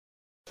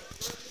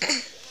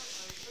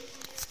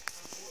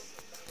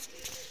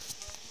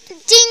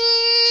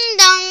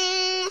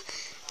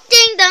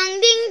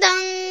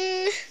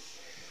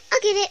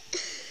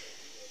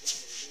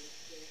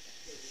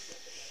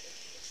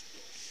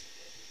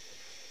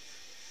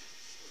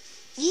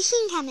You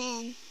can come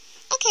in.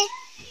 Okay.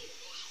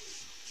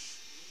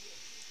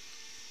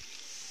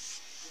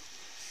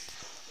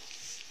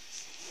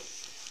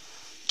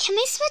 Can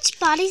we switch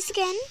bodies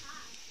again?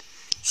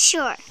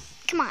 Sure.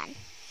 Come on.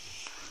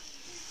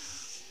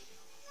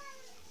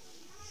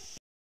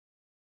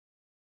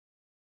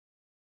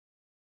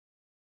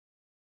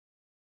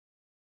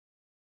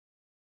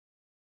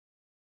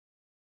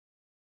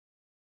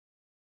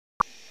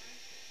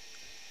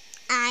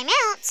 I'm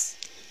out.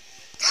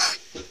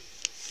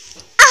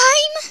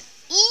 I'm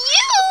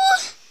you.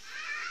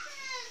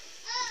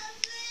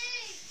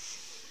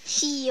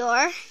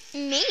 You're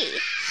me.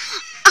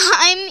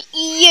 I'm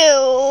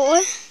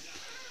you.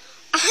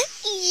 I'm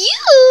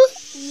you.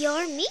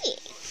 You're me.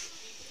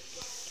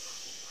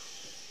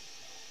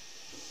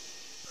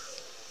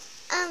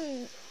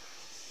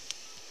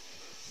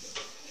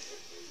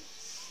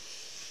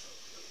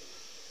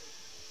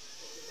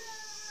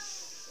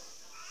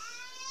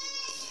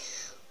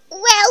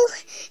 Well,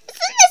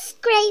 isn't this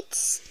great?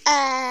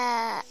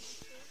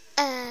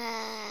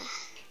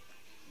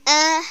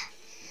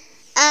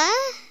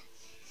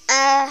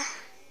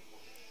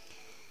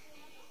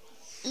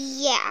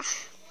 Yeah.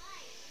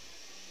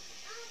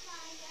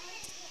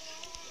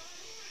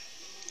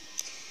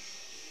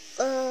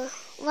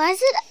 Why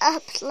is it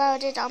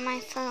uploaded on my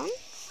phone?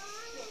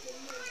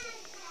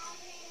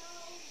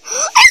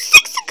 At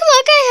 6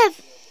 o'clock I have...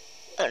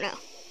 Oh no,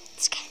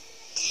 it's okay.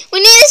 We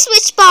need to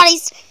switch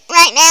bodies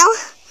right now.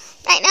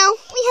 Right now,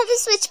 we have to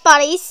switch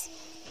bodies.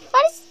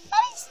 Bodies.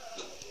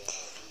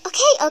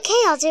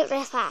 Okay, I'll do it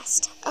real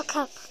fast.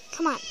 Okay,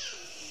 come on.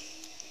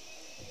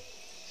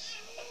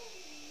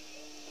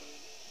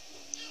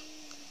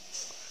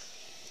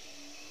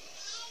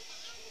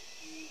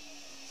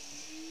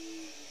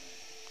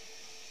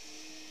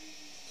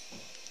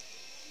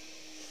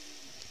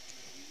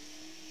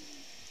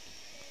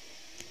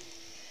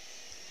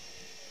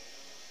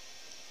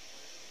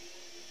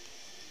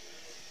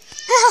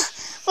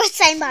 We're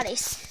same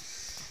bodies.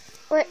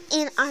 We're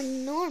in our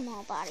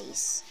normal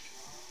bodies.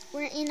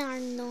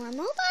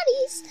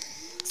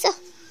 So,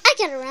 I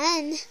gotta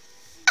run.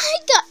 I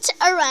got to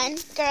run,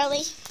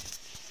 girly.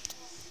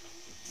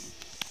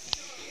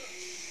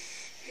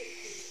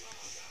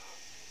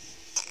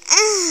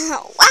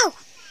 Wow.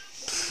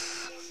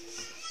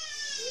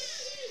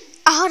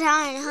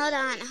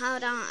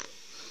 Hold on.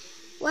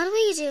 What are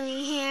we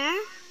doing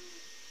here?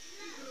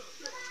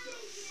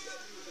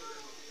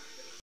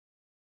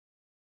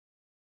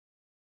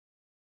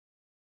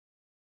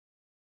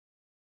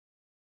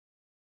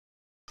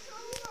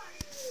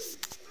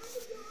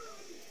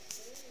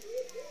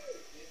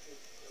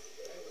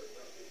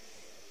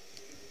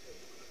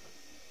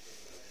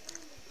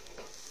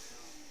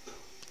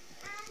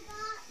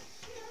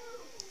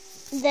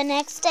 The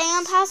next day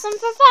I'm passing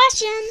for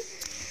fashion.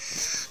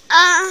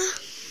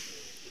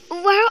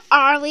 Where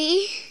are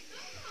we?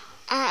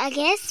 I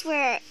guess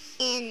we're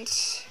in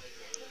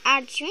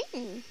our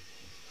dream.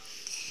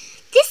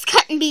 This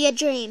couldn't be a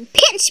dream.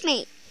 Pinch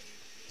me.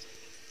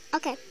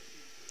 Okay.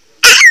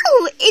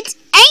 Ow! It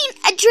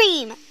ain't a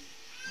dream.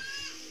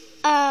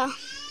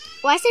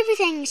 Why is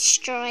everything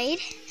destroyed?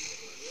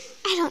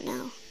 I don't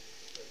know.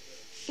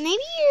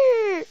 Maybe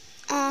you're,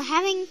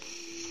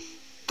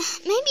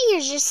 maybe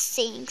you're just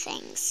seeing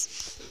things.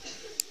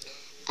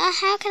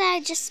 How could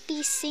I just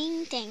be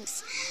seeing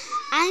things?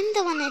 I'm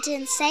the one that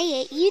didn't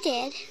say it. You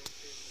did.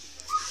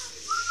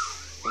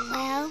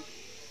 Well,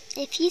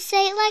 if you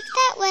say it like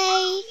that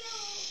way,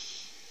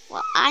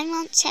 well, I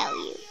won't tell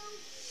you.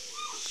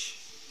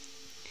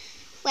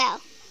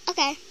 Well,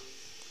 okay.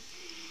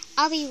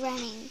 I'll be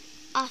running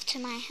off to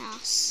my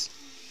house.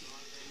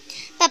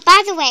 But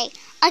by the way,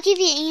 I'll give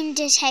you an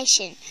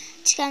invitation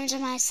to come to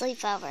my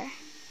sleepover.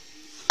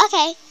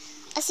 Okay,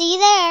 I'll see you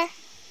there.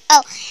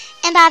 Oh,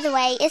 and by the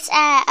way, it's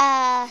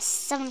at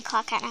 7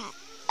 o'clock at night.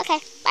 Okay,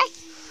 bye.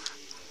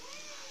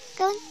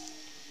 Going.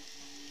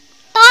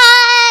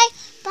 Bye.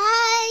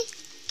 Bye,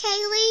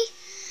 Kaylee.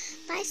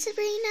 Bye,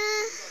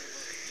 Sabrina.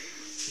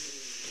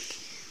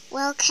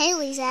 Well,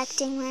 Kaylee's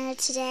acting weird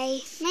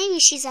today. Maybe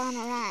she's on a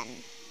run.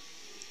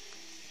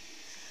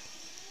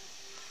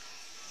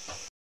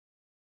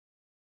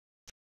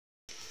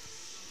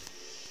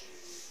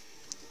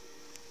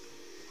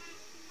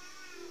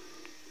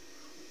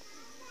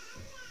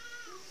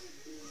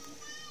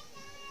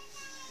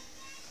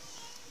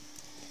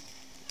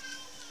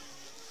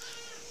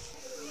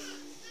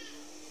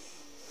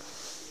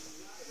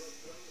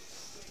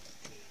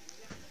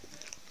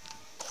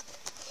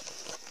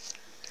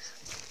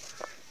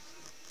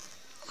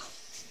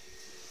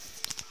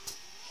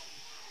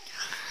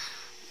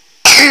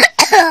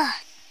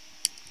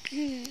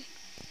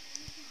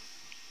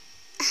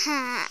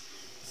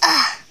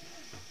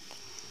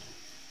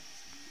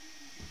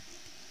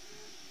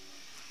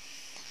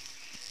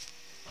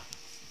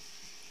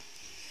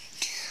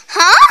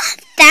 Huh?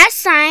 That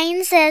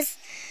sign says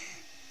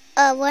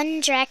One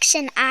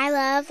Direction. I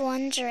love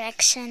One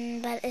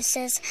Direction, but it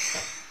says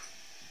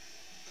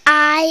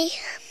I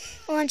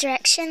One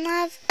Direction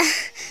love.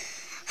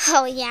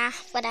 Oh yeah,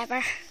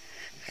 whatever.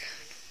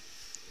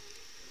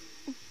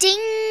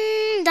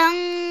 Ding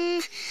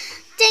dong,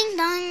 ding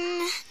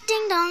dong,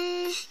 ding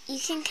dong. You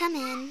can come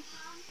in.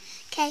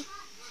 Okay.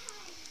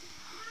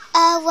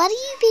 What are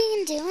you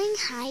being doing?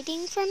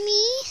 Hiding from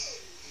me?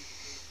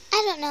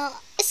 I don't know.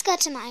 Let's go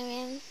to my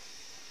room.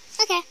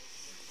 Okay.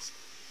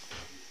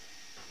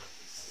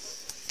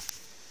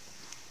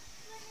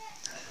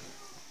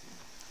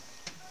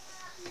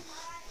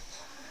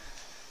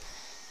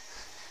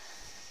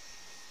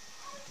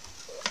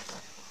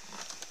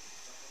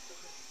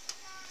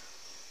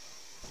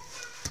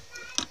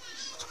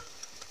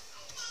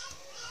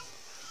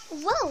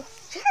 Whoa!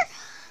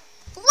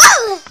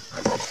 Whoa!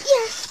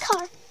 Your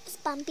car is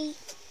bumpy.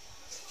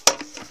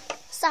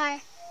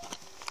 Sorry.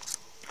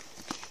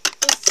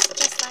 It's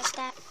just like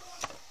that.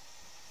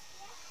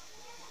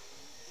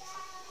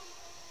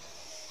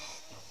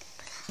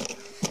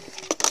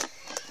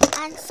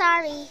 I'm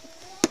sorry.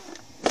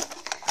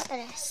 But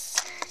it's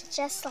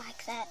just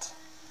like that.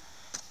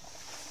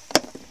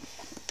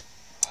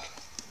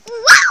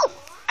 Whoa!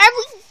 Are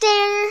we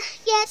there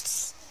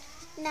yet?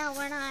 No,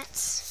 we're not.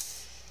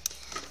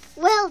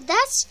 Well,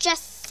 that's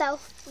just so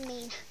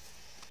mean.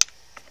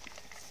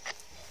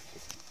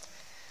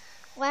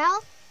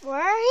 Well,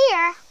 we're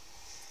here.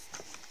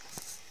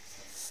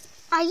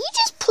 Are you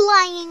just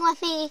playing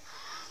with me?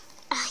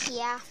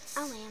 Yeah,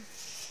 I am.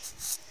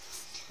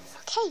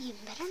 Okay, you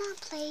better not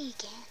play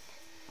again.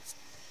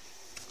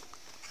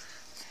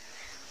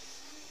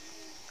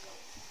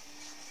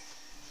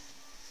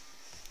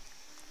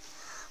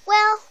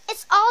 Well,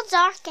 it's all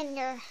dark in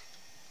your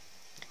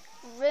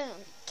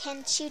room.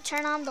 Can't you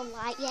turn on the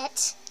light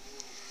yet?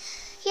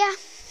 Yeah,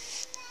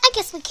 I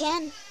guess we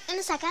can in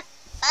a second.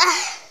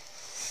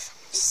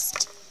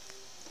 Just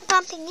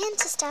bumping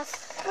into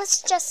stuff.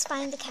 Let's just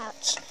find the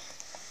couch.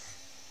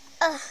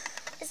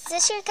 Is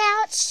this your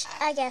couch?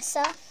 I guess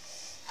so.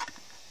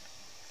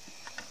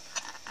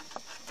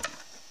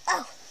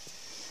 Oh,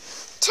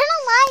 turn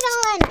the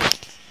light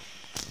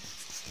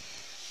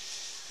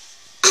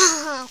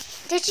on.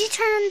 Did you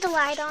turn the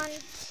light on?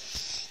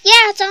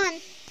 Yeah, it's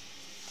on.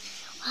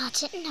 Well, I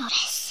didn't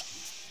notice.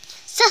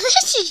 So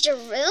this is your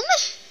room?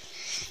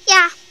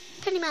 Yeah,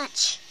 pretty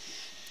much.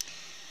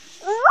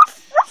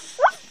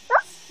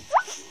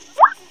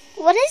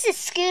 What is it,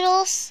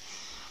 Scoodles?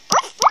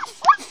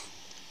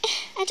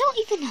 I don't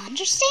even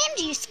understand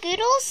you,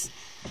 Scoodles.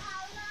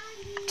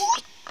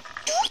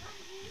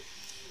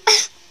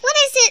 What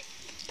is it,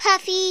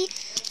 Puffy?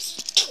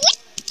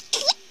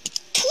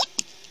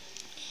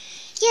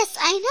 Yes,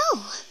 I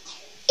know.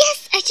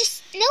 Yes, I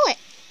just know it.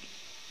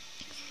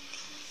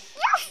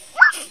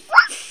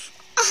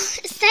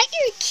 Is that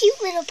your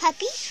cute little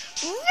puppy?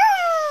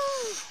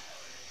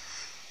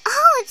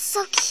 Oh, it's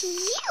so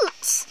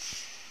cute.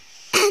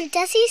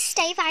 Does he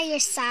stay by your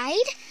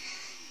side?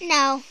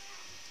 No.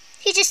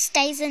 He just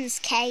stays in his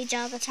cage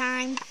all the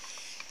time.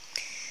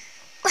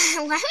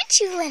 Why don't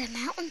you let him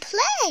out and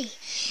play?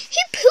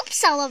 He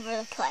poops all over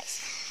the place.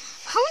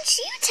 Why don't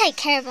you take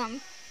care of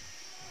him?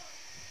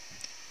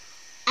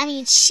 I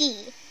mean,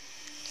 she.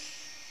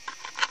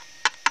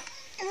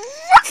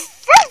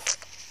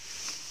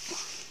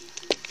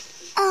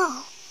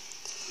 Oh.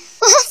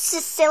 Well, that's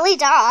a silly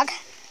dog.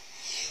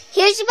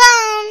 Here's your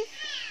bone.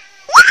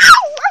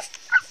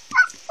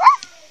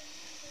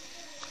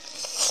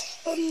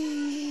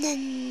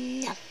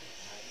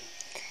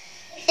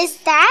 Is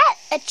that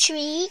a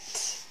treat?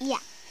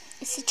 Yeah,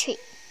 it's a treat.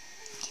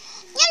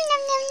 Yum,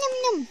 yum, yum, yum,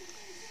 yum.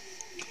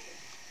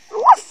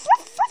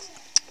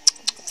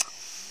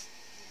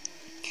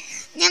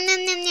 Yum, yum,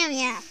 yum, yum,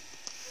 yeah.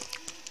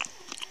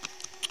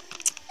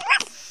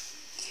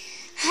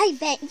 I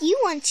bet you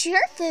want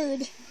your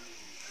food.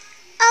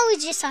 Oh,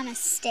 he's just on a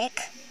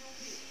stick.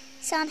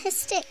 He's on his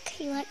stick.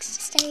 He likes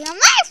to stay on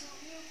there.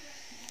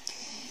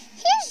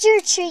 Here's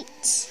your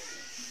treat.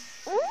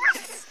 Tweet,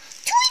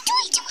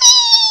 tweet,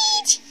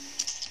 tweet.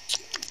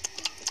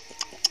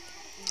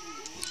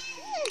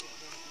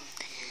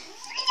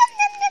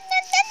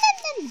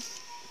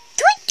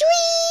 Tweet,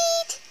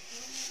 tweet.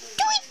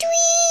 Tweet,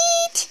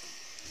 tweet.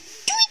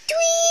 Tweet,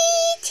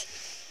 tweet.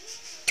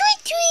 Tweet,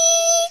 tweet.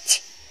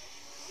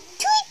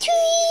 Tweet,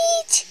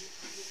 tweet.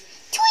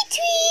 Tweet,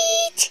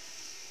 tweet.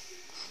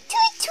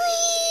 Tweet,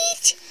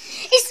 tweet.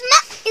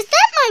 Is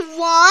that my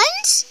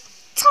wand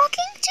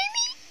talking to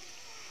me?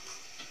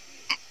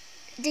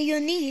 Do you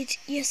need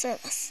your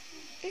service?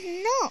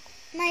 No,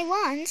 my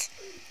wand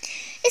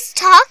is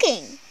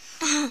talking.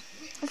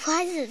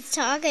 Why is it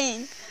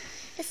talking?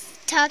 It's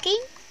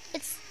talking?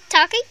 It's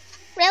talking?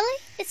 Really?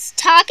 It's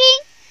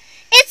talking?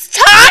 It's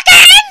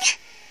talking?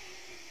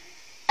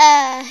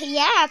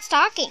 Yeah, it's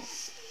talking.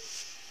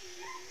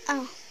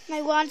 Oh,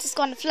 my wand is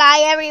going to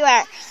fly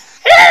everywhere.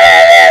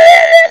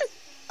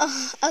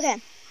 Oh,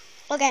 okay.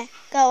 Okay,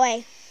 go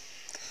away.